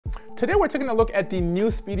Today we're taking a look at the new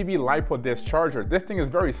SpeedyBee Discharger. This thing is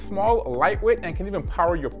very small, lightweight, and can even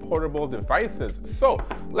power your portable devices. So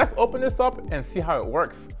let's open this up and see how it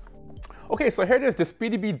works. Okay, so here it is, the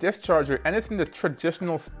SpeedyBee Discharger, and it's in the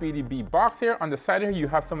traditional SpeedyBee box here. On the side here, you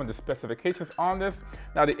have some of the specifications on this.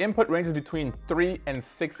 Now, the input ranges between 3 and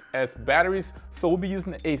 6S batteries, so we'll be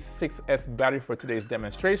using a 6S battery for today's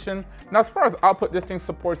demonstration. Now, as far as output, this thing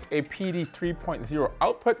supports a PD 3.0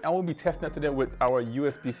 output, and we'll be testing it today with our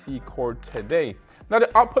USB-C cord today. Now,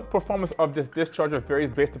 the output performance of this discharger varies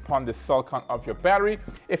based upon the cell count of your battery.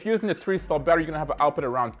 If you're using a 3-cell battery, you're gonna have an output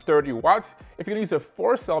around 30 watts. If you're gonna use a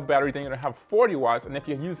 4-cell battery, then you're gonna have 40 watts, and if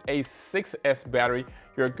you use a 6S battery,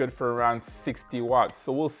 you're good for around 60 watts.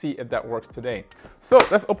 So we'll see if that works today. So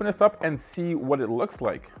let's open this up and see what it looks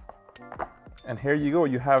like. And here you go,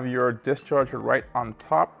 you have your discharger right on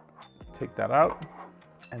top. Take that out.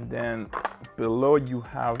 And then below you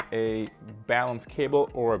have a balance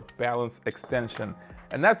cable or a balance extension.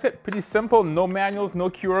 And that's it, pretty simple, no manuals, no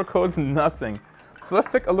QR codes, nothing. So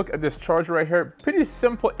let's take a look at this charger right here. Pretty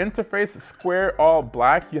simple interface, square, all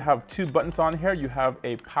black. You have 2 buttons on here. You have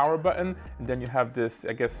a power button, and then you have this,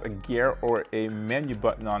 I guess, a gear or a menu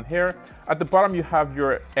button on here. At the bottom, you have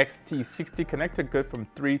your XT60 connector, good from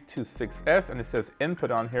 3 to 6S, and it says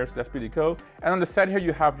input on here, so that's pretty cool. And on the side here,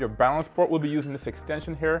 you have your balance port. We'll be using this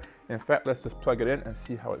extension here. In fact, let's just plug it in and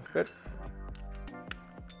see how it fits.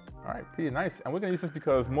 All right, pretty nice. And we're gonna use this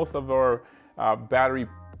because most of our battery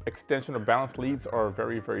extension or balance leads are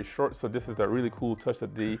very, very short. So this is a really cool touch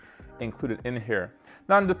that they included in here.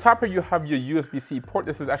 Now on the top here, you have your USB-C port.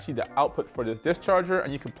 This is actually the output for this discharger,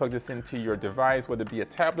 and you can plug this into your device, whether it be a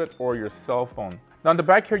tablet or your cell phone. Now on the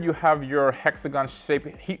back here, you have your hexagon shaped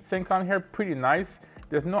heatsink on here, pretty nice.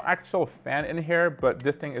 There's no actual fan in here, but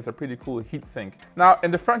this thing is a pretty cool heatsink. Now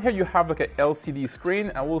in the front here, you have like an LCD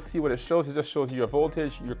screen, and we'll see what it shows. It just shows you your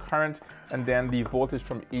voltage, your current, and then the voltage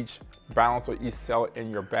from each balance or each cell in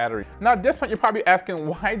your battery. Now at this point, you're probably asking,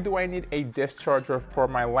 why do I need a discharger for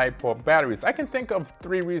my light bulb batteries? I can think of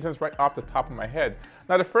 3 reasons right off the top of my head.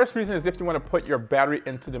 Now the first reason is if you want to put your battery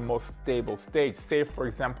into the most stable stage. Say for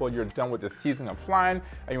example, you're done with the season of flying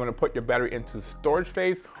and you want to put your battery into storage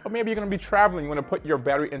phase, or maybe you're going to be traveling, you want to put your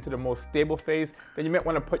battery into the most stable phase, then you might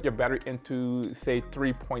want to put your battery into, say,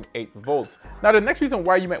 3.8 volts. Now the next reason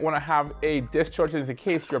why you might want to have a discharger is in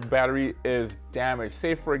case your battery is damaged.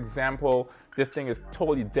 Say for example, this thing is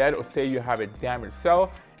totally dead, or say you have a damaged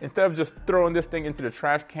cell. Instead of just throwing this thing into the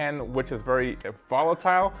trash can, which is very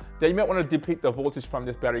volatile, then you might want to deplete the voltage from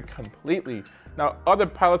this battery completely. Now, other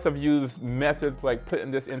pilots have used methods like putting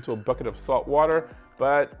this into a bucket of salt water,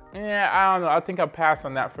 but yeah, I don't know. I think I'll pass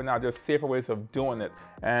on that for now. There's safer ways of doing it,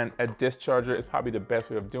 and a discharger is probably the best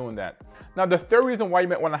way of doing that. Now, the third reason why you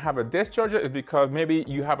might want to have a discharger is because maybe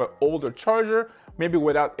you have an older charger, maybe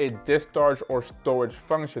without a discharge or storage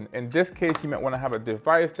function. In this case, you might want to have a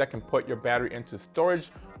device that can put your battery into storage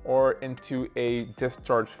or into a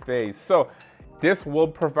discharge phase. So this will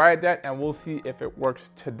provide that, and we'll see if it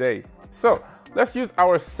works today. So let's use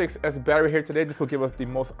our 6S battery here today. This will give us the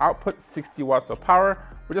most output, 60 watts of power.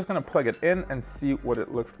 We're just gonna plug it in and see what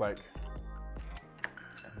it looks like.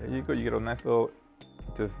 And there you go, you get a nice little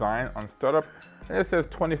design on startup. And it says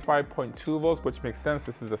 25.2 volts, which makes sense.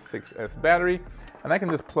 This is a 6S battery. And I can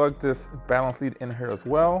just plug this balance lead in here as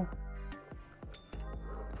well.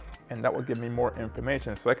 And that will give me more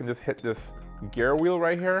information. So I can just hit this gear wheel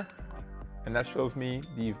right here, and that shows me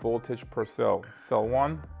the voltage per cell. Cell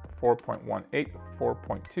 1, 4.18,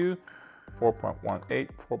 4.2, 4.18,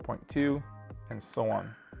 4.2, and so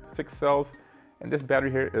on. 6 cells, and this battery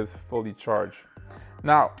here is fully charged.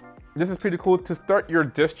 Now, this is pretty cool. To start your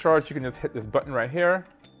discharge, you can just hit this button right here.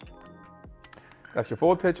 That's your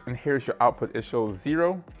voltage, and here's your output. It shows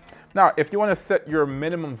 0. Now, if you want to set your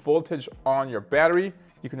minimum voltage on your battery,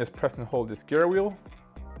 you can just press and hold this gear wheel.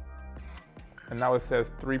 And now it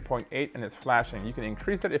says 3.8 and it's flashing. You can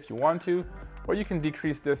increase that if you want to, or you can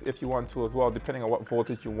decrease this if you want to as well, depending on what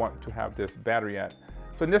voltage you want to have this battery at.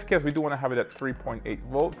 So in this case, we do want to have it at 3.8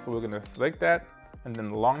 volts. So we're going to select that and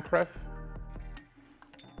then long press.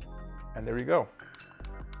 And there we go.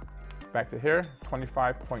 Back to here,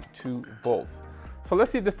 25.2 volts. So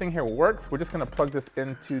let's see if this thing here works. We're just going to plug this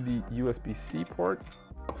into the USB-C port.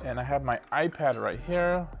 And I have my iPad right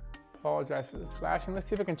here. Apologize for the flashing. Let's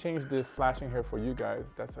see if I can change the flashing here for you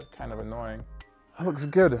guys. That's kind of annoying. That looks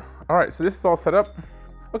good. All right, so this is all set up.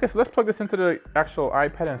 Okay, so let's plug this into the actual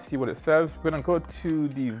iPad and see what it says. We're gonna go to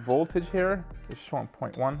the voltage here. It's showing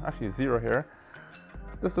 0.1, actually 0 here.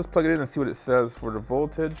 Let's just plug it in and see what it says for the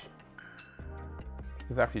voltage.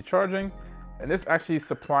 It's actually charging. And this actually is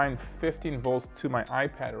supplying 15 volts to my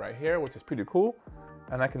iPad right here, which is pretty cool.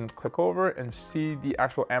 and I can click over and see the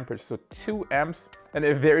actual amperage. So 2 amps, and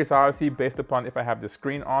it varies obviously based upon if I have the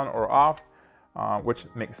screen on or off, which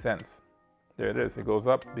makes sense. There it is, it goes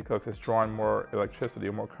up because it's drawing more electricity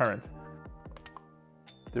or more current.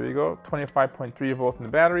 There you go, 25.3 volts in the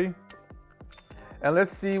battery. And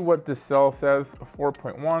let's see what the cell says,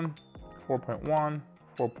 4.1, 4.1,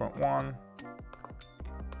 4.1.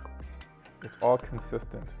 It's all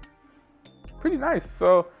consistent. Pretty nice.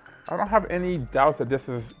 So I don't have any doubts that this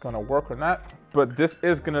is gonna work or not, but this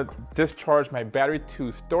is gonna discharge my battery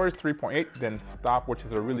to storage 3.8, then stop, which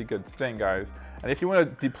is a really good thing, guys. And if you wanna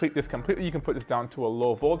deplete this completely, you can put this down to a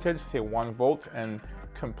low voltage, say 1 volt, and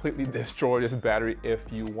completely destroy this battery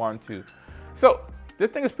if you want to. So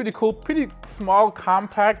this thing is pretty cool, pretty small,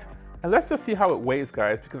 compact, and let's just see how it weighs,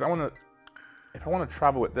 guys, because if I wanna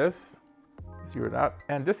travel with this, zero it out,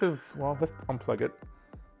 and this is, well, let's unplug it.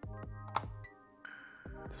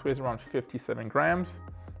 This weighs around 57 grams,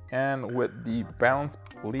 and with the balanced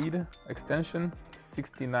lead extension,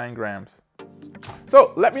 69 grams.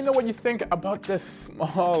 So let me know what you think about this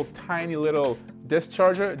small, tiny little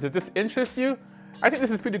discharger. Does this interest you? I think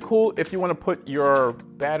this is pretty cool if you want to put your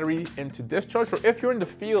battery into discharge, or if you're in the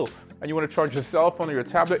field and you want to charge your cell phone or your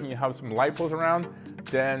tablet and you have some LiPos around,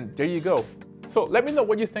 then there you go. So let me know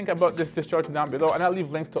what you think about this discharger down below, and I'll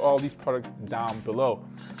leave links to all these products down below.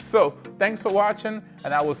 So thanks for watching,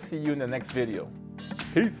 and I will see you in the next video.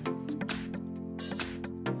 Peace.